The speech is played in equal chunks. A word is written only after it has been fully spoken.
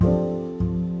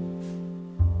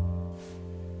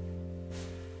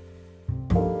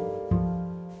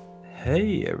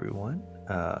Hey everyone,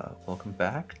 welcome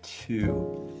back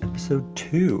to episode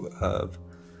 2 of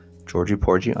Georgie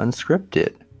Porgy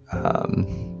Unscripted.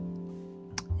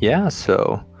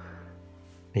 So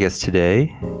I guess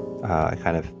today I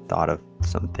kind of thought of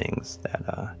some things that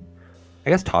I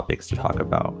guess topics to talk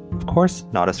about. Of course,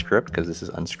 not a script because this is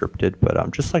unscripted,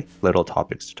 but just like little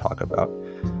topics to talk about.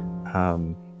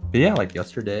 Um, but yeah, like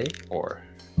yesterday or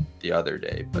the other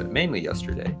day, but mainly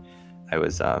yesterday, I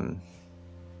was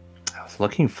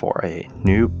looking for a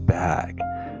new bag.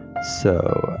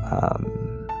 So,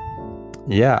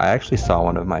 I actually saw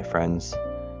one of my friends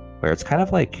where it's kind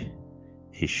of like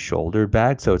a shoulder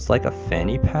bag. So it's like a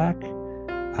fanny pack,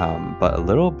 but a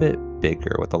little bit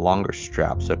bigger with a longer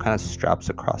strap. So it kind of straps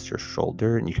across your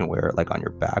shoulder and you can wear it like on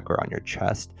your back or on your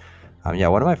chest.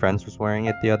 One of my friends was wearing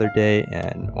it the other day,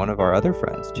 and one of our other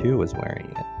friends too was wearing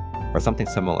it or something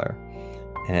similar.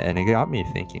 And it got me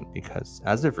thinking because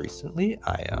as of recently,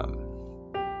 I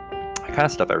kind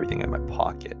of stuff everything in my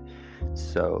pocket.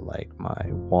 So like my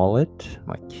wallet,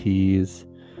 my keys,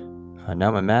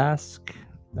 now my mask,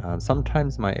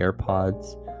 sometimes my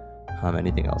AirPods,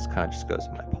 anything else kind of just goes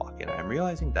in my pocket. And I'm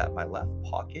realizing that my left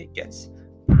pocket gets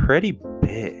pretty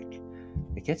big.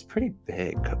 It gets pretty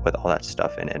big with all that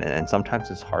stuff in it. And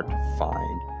sometimes it's hard to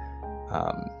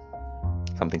find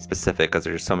something specific because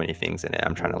there's so many things in it.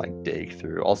 I'm trying to like dig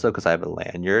through. Also because I have a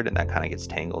lanyard and that kind of gets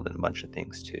tangled in a bunch of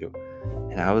things too.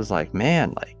 And I was like,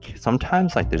 man, like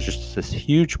sometimes like there's just this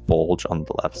huge bulge on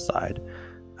the left side.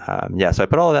 So I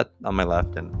put all of that on my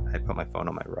left and I put my phone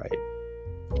on my right.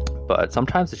 But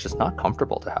sometimes it's just not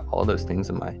comfortable to have all of those things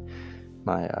in my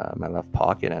left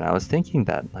pocket. And I was thinking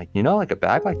that like a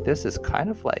bag like this is kind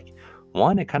of like,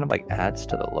 one, it kind of like adds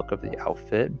to the look of the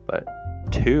outfit, but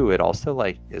two, it also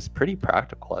like is pretty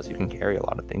practical as you can carry a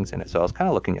lot of things in it. So I was kind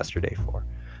of looking yesterday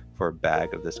for a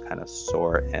bag of this kind of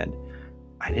sort, and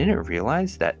I didn't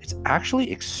realize that it's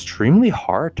actually extremely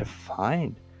hard to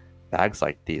find bags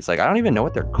like these. Like I don't even know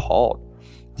what they're called.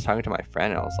 I was talking to my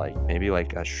friend and I was like, maybe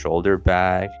like a shoulder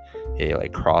bag, a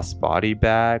like crossbody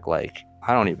bag. Like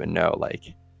I don't even know.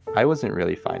 Like I wasn't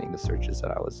really finding the searches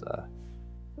that I was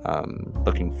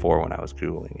looking for when I was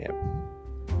Googling it.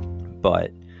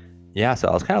 But yeah, so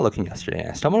I was kind of looking yesterday.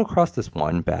 I stumbled across this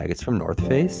one bag. It's from North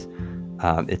Face.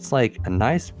 It's like a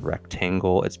nice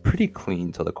rectangle. It's pretty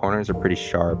clean, so the corners are pretty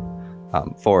sharp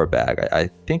for a bag. I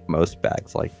think most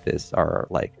bags like this are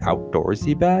like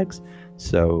outdoorsy bags.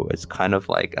 So it's kind of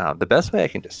like the best way I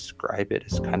can describe it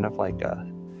is kind of like it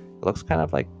looks kind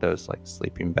of like those like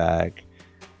sleeping bag.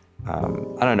 I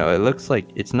don't know. It looks like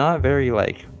it's not very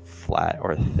like flat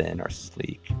or thin or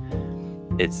sleek.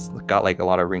 It's got like a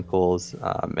lot of wrinkles.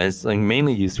 And it's like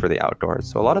mainly used for the outdoors.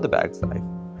 So a lot of the bags that I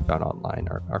found online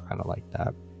are kind of like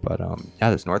that. But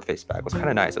this North Face bag was kind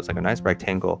of nice. It was like a nice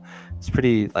rectangle. It's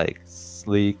pretty like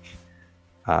sleek.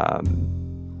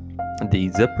 The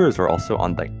zippers are also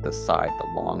on like the side, the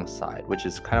long side, which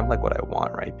is kind of like what I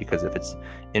want, right? Because if it's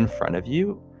in front of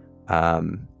you,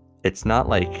 it's not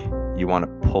like you want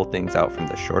to pull things out from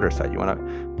the shorter side. You want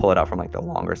to pull it out from like the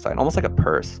longer side, almost like a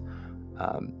purse.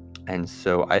 And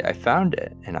so I found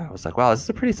it and I was like, wow, this is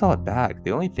a pretty solid bag.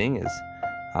 The only thing is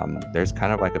there's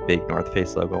kind of like a big North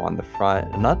Face logo on the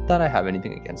front. Not that I have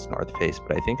anything against North Face,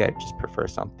 but I think I just prefer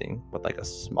something with like a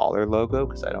smaller logo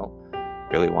because I don't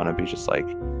really want to be just like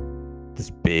this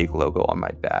big logo on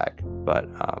my bag. But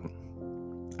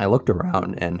I looked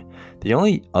around and the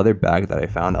only other bag that I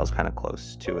found that was kind of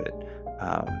close to it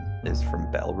is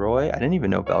from Bellroy. I didn't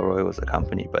even know Bellroy was a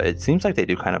company, but it seems like they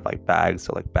do kind of like bags,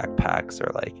 so like backpacks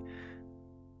or like,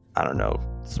 I don't know,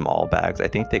 small bags. I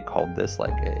think they called this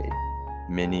like a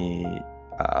mini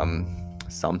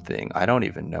something. I don't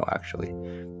even know actually.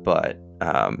 But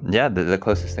the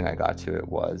closest thing I got to it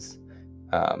was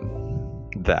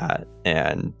that,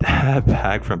 and that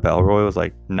bag from Bellroy was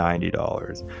like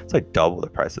 $90. It's like double the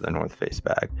price of the North Face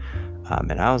bag.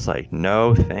 And I was like,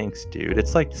 no thanks, dude.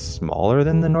 It's like smaller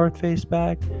than the North Face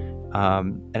bag,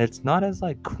 and it's not as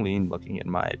like clean looking in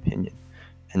my opinion.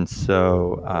 And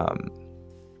so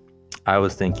I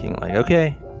was thinking like,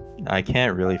 okay, I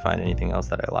can't really find anything else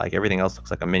that I like. Everything else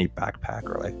looks like a mini backpack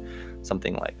or like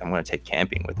something like I'm going to take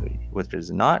camping with me, which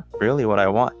is not really what I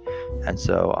want. And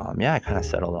so, I kind of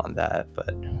settled on that.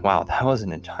 But wow, that was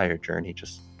an entire journey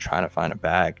just trying to find a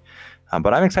bag.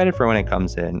 But I'm excited for when it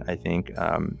comes in. I think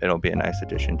it'll be a nice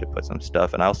addition to put some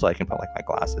stuff. And also I can put like my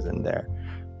glasses in there,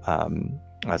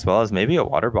 as well as maybe a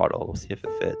water bottle. We'll see if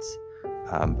it fits.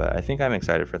 But I think I'm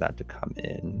excited for that to come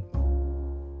in.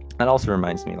 That also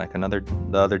reminds me, like the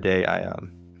other day I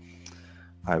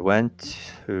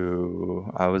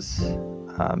was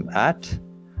at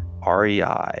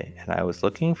REI, and I was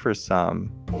looking for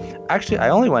some. Actually, I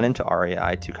only went into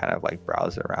REI to kind of like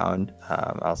browse around.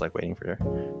 I was like waiting for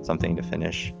something to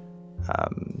finish,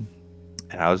 um,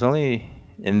 and I was only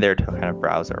in there to kind of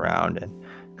browse around and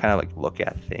kind of like look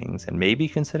at things and maybe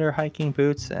consider hiking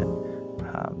boots. And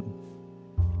um,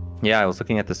 yeah, I was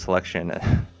looking at the selection.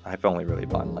 I've only really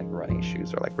bought like running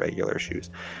shoes or like regular shoes,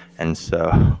 and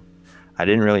so I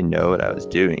didn't really know what I was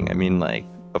doing. I mean, like,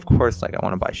 of course, like I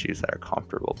want to buy shoes that are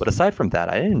comfortable, but aside from that,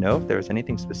 I didn't know if there was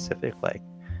anything specific like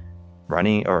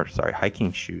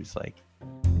hiking shoes like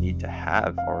need to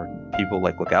have or people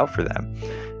like look out for them.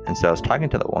 And so I was talking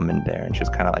to the woman there, and she was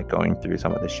kind of like going through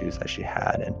some of the shoes that she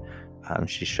had, and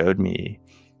she showed me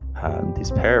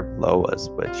these pair of Loas,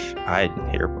 which I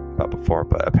didn't hear about before,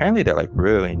 but apparently they're like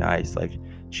really nice. Like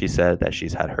she said that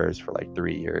she's had hers for like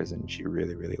 3 years and she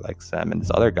really, really likes them. And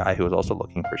this other guy who was also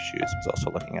looking for shoes was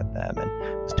also looking at them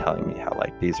and was telling me how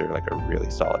like these are like a really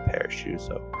solid pair of shoes.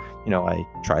 So, I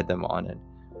tried them on and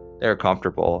they were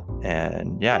comfortable.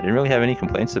 And yeah, I didn't really have any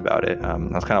complaints about it. I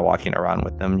was kind of walking around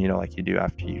with them, like you do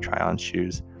after you try on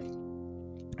shoes.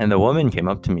 And the woman came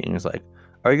up to me and was like,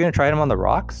 "Are you going to try them on the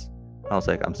rocks?" I was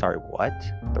like, "I'm sorry, what?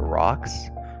 The rocks?"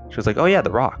 She was like, "Oh yeah,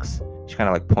 the rocks." She kind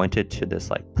of like pointed to this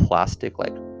like plastic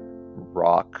like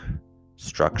rock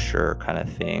structure kind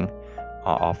of thing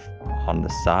off on the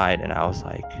side, and I was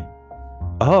like,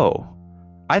 "Oh,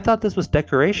 I thought this was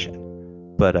decoration."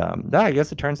 But yeah, I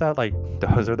guess it turns out like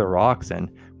those are the rocks,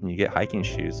 and when you get hiking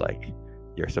shoes, like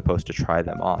you're supposed to try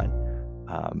them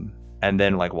on, and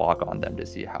then like walk on them to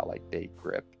see how like they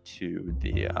grip to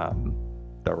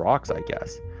the rocks, I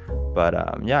guess. But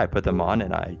yeah, I put them on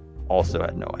and I also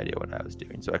had no idea what I was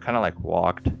doing. So I kind of like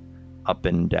walked up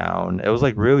and down. It was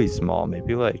like really small,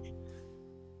 maybe like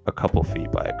a couple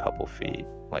feet by a couple feet,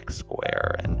 like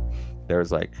square. And there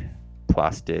was like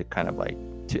plastic kind of like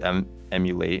to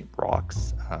emulate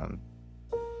rocks.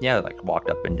 Yeah, like walked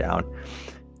up and down,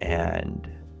 and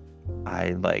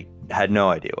I like had no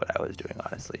idea what I was doing,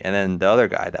 honestly. And then the other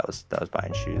guy that was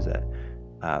buying shoes at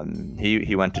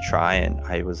he went to try, and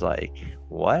I was like,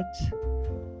 "What?"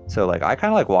 So like I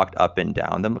kind of like walked up and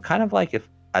down them, kind of like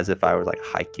as if I was like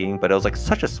hiking, but it was like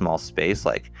such a small space,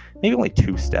 like maybe only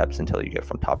 2 steps until you get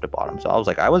from top to bottom. So I was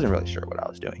like, I wasn't really sure what I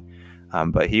was doing.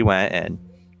 But he went, and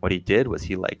what he did was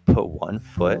he like put one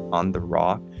foot on the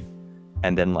rock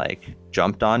and then like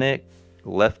jumped on it,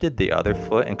 lifted the other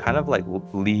foot, and kind of like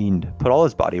leaned, put all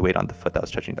his body weight on the foot that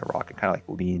was touching the rock, and kind of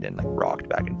like leaned and like rocked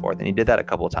back and forth. And he did that a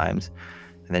couple of times.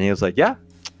 And then he was like, "Yeah,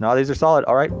 no, these are solid.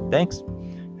 All right, thanks."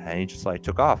 And he just like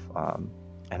took off.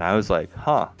 And I was like,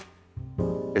 "Huh,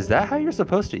 is that how you're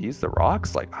supposed to use the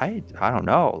rocks?" Like, I don't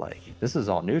know. Like, this is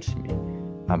all new to me.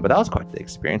 But that was quite the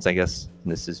experience. I guess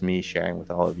this is me sharing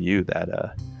with all of you that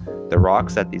the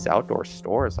rocks at these outdoor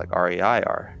stores like REI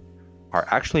are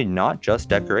actually not just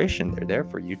decoration. They're there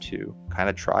for you to kind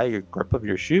of try your grip of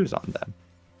your shoes on them.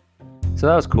 So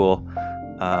that was cool.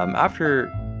 After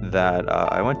that,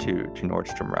 I went to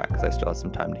Nordstrom Rack because I still had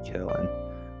some time to kill. And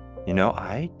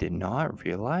I did not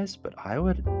realize, but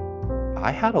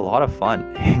I had a lot of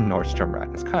fun in Nordstrom Rack.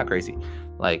 It's kind of crazy.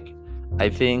 Like, I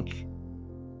think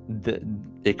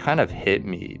it kind of hit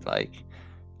me. Like,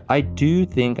 I do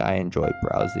think I enjoy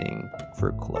browsing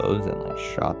for clothes and like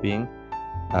shopping.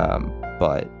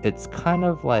 But it's kind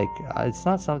of like it's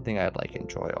not something I'd like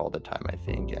enjoy all the time, I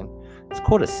think. And it's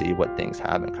cool to see what things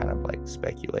have and kind of like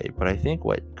speculate. But I think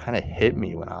what kind of hit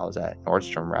me when I was at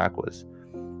Nordstrom Rack was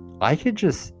I could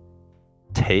just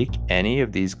take any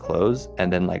of these clothes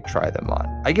and then like try them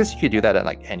on. I guess you could do that at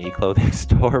like any clothing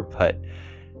store, but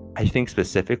I think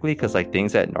specifically because like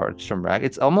things at Nordstrom Rack,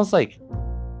 it's almost like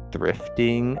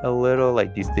thrifting a little.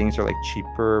 Like these things are like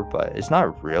cheaper, but it's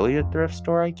not really a thrift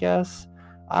store, I guess.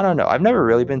 I don't know. I've never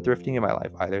really been thrifting in my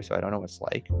life either, so I don't know what it's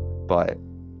like. But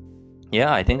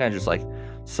yeah, I think I just like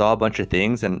saw a bunch of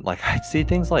things, and like I'd see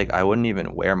things like I wouldn't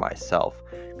even wear myself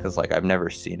because like I've never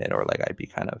seen it, or like I'd be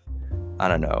kind of, I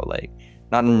don't know, like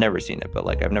not never seen it, but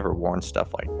like I've never worn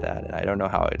stuff like that, and I don't know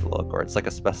how I'd look, or it's like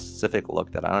a specific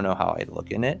look that I don't know how I'd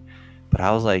look in it. But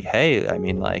I was like, hey, I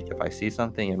mean, like if I see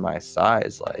something in my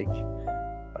size, like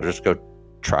I'll just go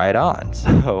try it on.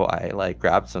 So I like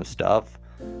grabbed some stuff.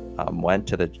 Went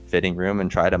to the fitting room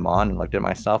and tried them on and looked at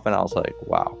myself, and I was like,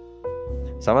 wow.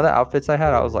 Some of the outfits I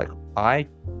had, I was like, I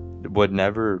would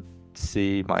never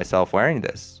see myself wearing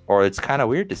this, or it's kind of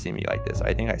weird to see me like this.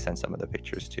 I think I sent some of the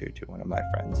pictures to one of my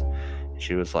friends.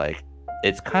 She was like,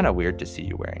 it's kind of weird to see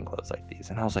you wearing clothes like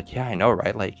these. And I was like, yeah, I know,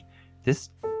 right? Like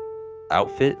this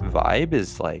outfit vibe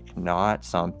is like not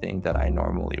something that I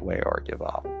normally wear or give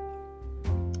off.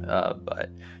 But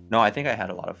no, I think I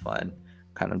had a lot of fun.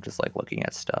 kind of just like looking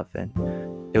at stuff, and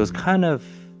it was kind of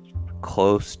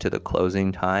close to the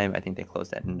closing time. I think they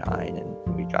closed at 9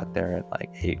 and we got there at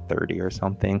like 8:30 or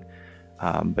something.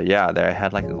 But yeah, there I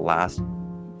had like the last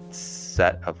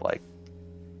set of like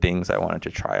things I wanted to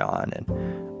try on,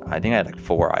 and I think I had like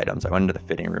 4 items. I went into the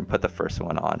fitting room, put the first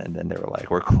one on, and then they were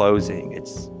like, "We're closing.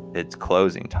 It's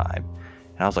closing time."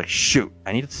 And I was like, "Shoot,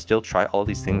 I need to still try all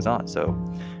these things on." So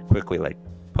quickly like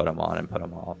put them on and put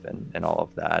them off and all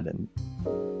of that, and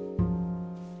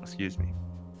excuse me.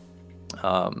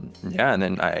 Yeah, and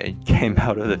then I came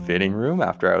out of the fitting room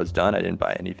after I was done. I didn't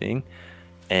buy anything,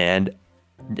 and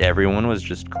everyone was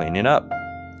just cleaning up,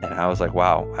 and I was like,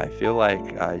 wow, I feel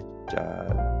like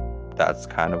that's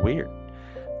kind of weird.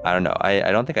 I don't know.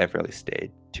 I don't think I've really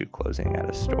stayed to closing at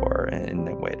a store in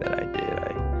the way that I did.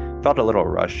 I felt a little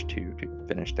rushed to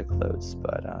finish the clothes,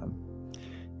 but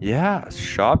yeah,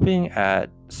 shopping at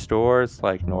stores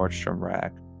like Nordstrom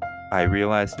Rack, I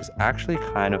realized is actually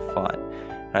kind of fun.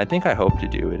 And I think I hope to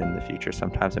do it in the future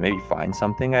sometimes and maybe find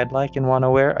something I'd like and want to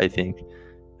wear. I think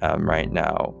right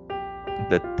now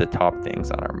the top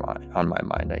things on my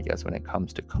mind, I guess, when it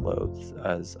comes to clothes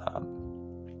as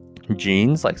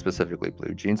jeans, like specifically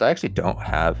blue jeans. I actually don't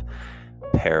have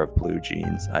a pair of blue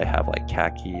jeans. I have like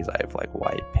khakis, I have like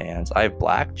white pants, I have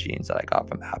black jeans that I got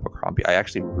from Abercrombie. I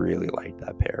actually really liked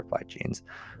that pair of black jeans.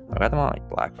 I got them on like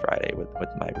Black Friday with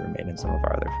my roommate and some of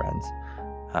our other friends.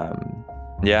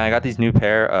 Yeah, I got these new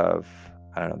pair of,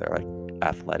 I don't know, they're like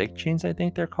athletic jeans, I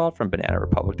think they're called, from Banana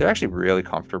Republic. They're actually really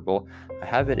comfortable. I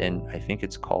have it in, I think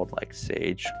it's called like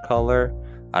sage color.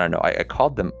 I don't know. I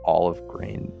called them olive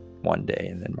green one day,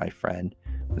 and then my friend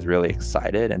was really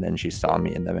excited, and then she saw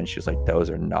me in them and she was like, those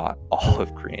are not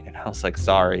olive green. And I was like,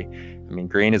 sorry. I mean,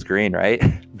 green is green, right?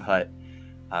 But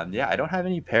yeah, I don't have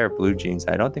any pair of blue jeans.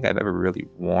 I don't think I've ever really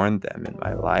worn them in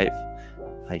my life,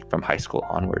 like from high school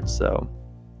onwards. So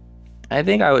I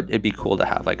think it'd be cool to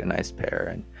have like a nice pair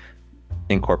and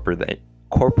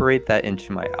incorporate that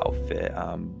into my outfit.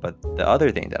 But the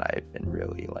other thing that I've been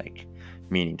really like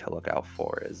meaning to look out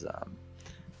for is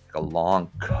like a long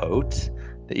coat.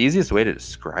 The easiest way to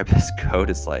describe this coat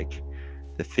is like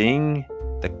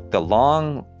the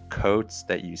long coats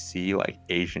that you see like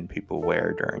Asian people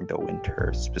wear during the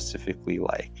winter, specifically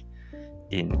like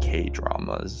in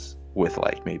K-dramas, with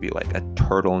like maybe like a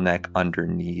turtleneck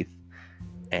underneath,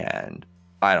 and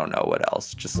I don't know what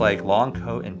else. Just like long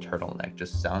coat and turtleneck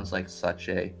just sounds like such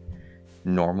a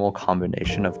normal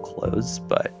combination of clothes.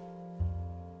 But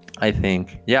I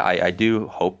think, yeah, I do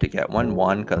hope to get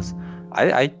one because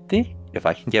I think if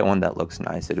I can get one that looks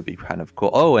nice, it'll be kind of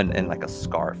cool. Oh, and like a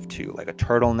scarf too, like a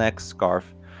turtleneck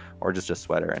scarf, or just a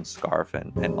sweater and scarf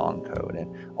and long coat.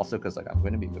 And also because like I'm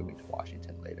going to be moving to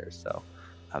Washington later, so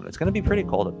it's going to be pretty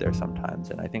cold up there sometimes,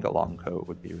 and I think a long coat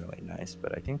would be really nice.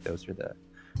 But I think those are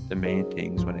the main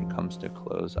things when it comes to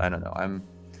clothes. I don't know. I'm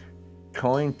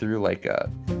going through like a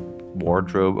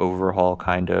wardrobe overhaul,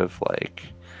 kind of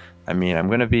like, I mean, I'm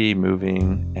going to be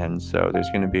moving, and so there's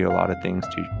going to be a lot of things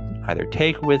to either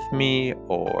take with me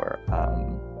or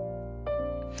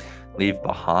leave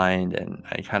behind, and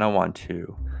I kind of want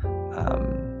to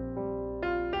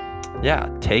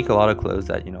take a lot of clothes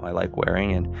that, you know, I like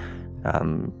wearing, and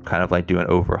kind of like do an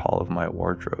overhaul of my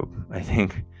wardrobe. I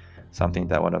think something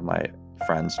that one of my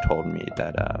friends told me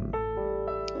that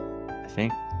I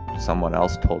think someone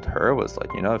else told her was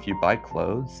like, you know, if you buy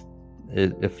clothes,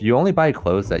 if you only buy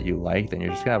clothes that you like, then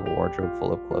you're just gonna have a wardrobe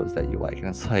full of clothes that you like. And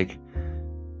it's like,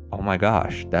 oh my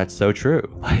gosh, that's so true.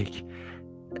 Like,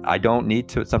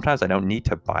 sometimes I don't need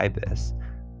to buy this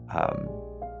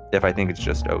if I think it's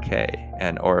just okay,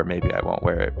 or maybe I won't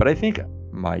wear it. But I think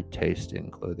my taste in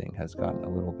clothing has gotten a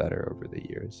little better over the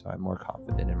years, so I'm more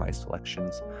confident in my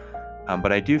selections.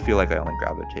 But I do feel like I only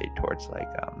gravitate towards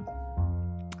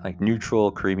like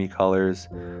neutral, creamy colors,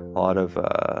 a lot of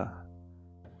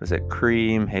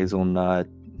cream, hazelnut,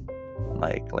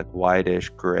 like whitish,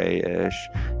 grayish,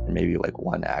 and maybe like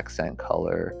one accent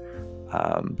color.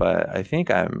 But I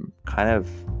think I'm kind of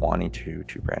wanting to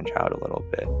branch out a little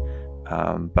bit.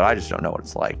 But I just don't know what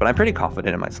it's like. But I'm pretty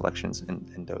confident in my selections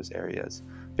in those areas.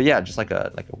 But yeah, just like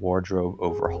a wardrobe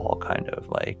overhaul, kind of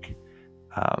like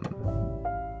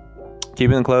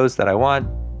keeping the clothes that I want,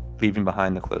 leaving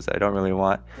behind the clothes that I don't really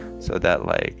want, so that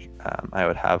like I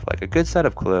would have like a good set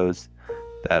of clothes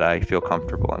that I feel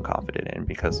comfortable and confident in.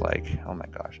 Because like, oh my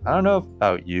gosh, I don't know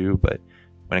about you, but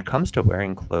when it comes to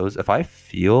wearing clothes, if I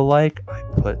feel like I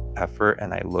put effort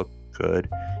and I look good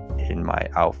in my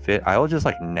outfit, I will just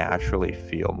like naturally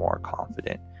feel more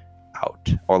confident out.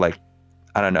 Or like,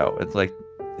 I don't know, it's like,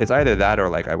 it's either that or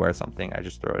like I wear something, I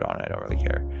just throw it on and I don't really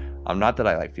care. Not that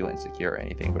I like feel insecure or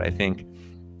anything, but I think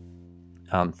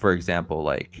For example,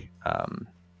 like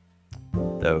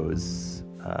those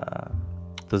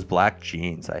black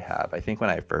jeans I have. I think when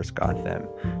I first got them,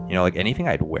 like anything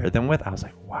I'd wear them with, I was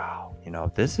like, wow,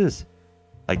 this is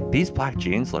like, these black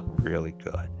jeans look really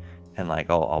good. And like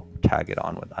I'll tag it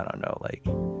on with, I don't know, like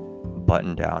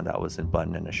button down that wasn't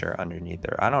buttoned in a shirt underneath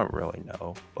there. I don't really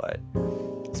know, but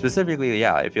specifically,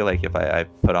 yeah, I feel like if I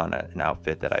put on an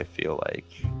outfit that I feel like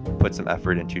put some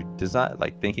effort into design,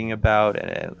 like thinking about,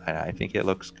 and I think it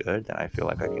looks good, then I feel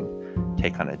like I can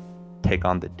take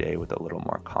on the day with a little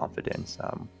more confidence.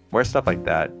 Wear stuff like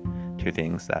that, two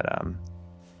things that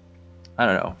I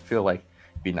don't know, feel like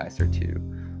it'd be nicer to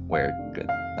wear good,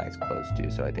 nice clothes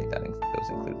too. So I think that those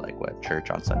include like church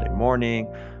on Sunday morning,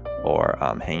 or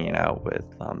hanging out with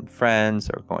friends,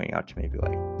 or going out to maybe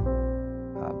like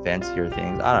fancier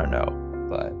things. I don't know,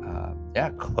 but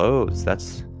yeah, clothes.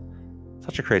 That's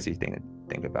such a crazy thing to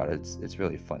think about. It's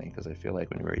really funny because I feel like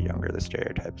when we were younger, the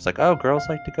stereotype is like, oh, girls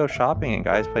like to go shopping and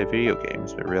guys play video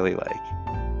games. But really, like,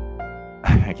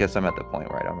 I guess I'm at the point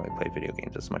where I don't really play video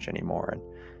games as much anymore. And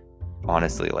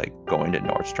honestly, like going to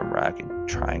Nordstrom Rack and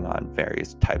trying on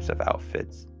various types of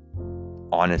outfits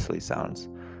honestly sounds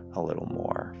a little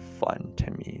more fun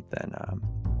to me than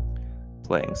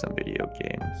playing some video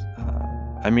games.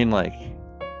 I mean, like,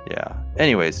 yeah.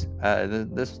 Anyways,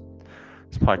 this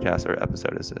podcast or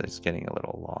episode is getting a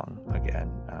little long again.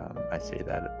 I say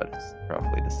that, but it's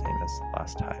roughly the same as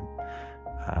last time.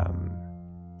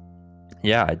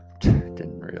 Yeah, I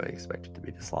didn't really expect it to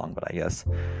be this long, but I guess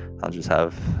I'll just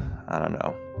have, I don't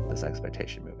know, this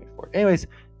expectation moving forward. Anyways,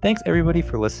 thanks everybody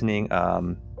for listening.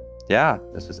 Yeah,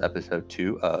 this was episode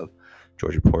 2 of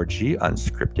Georgia Porgy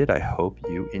Unscripted. I hope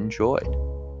you enjoyed.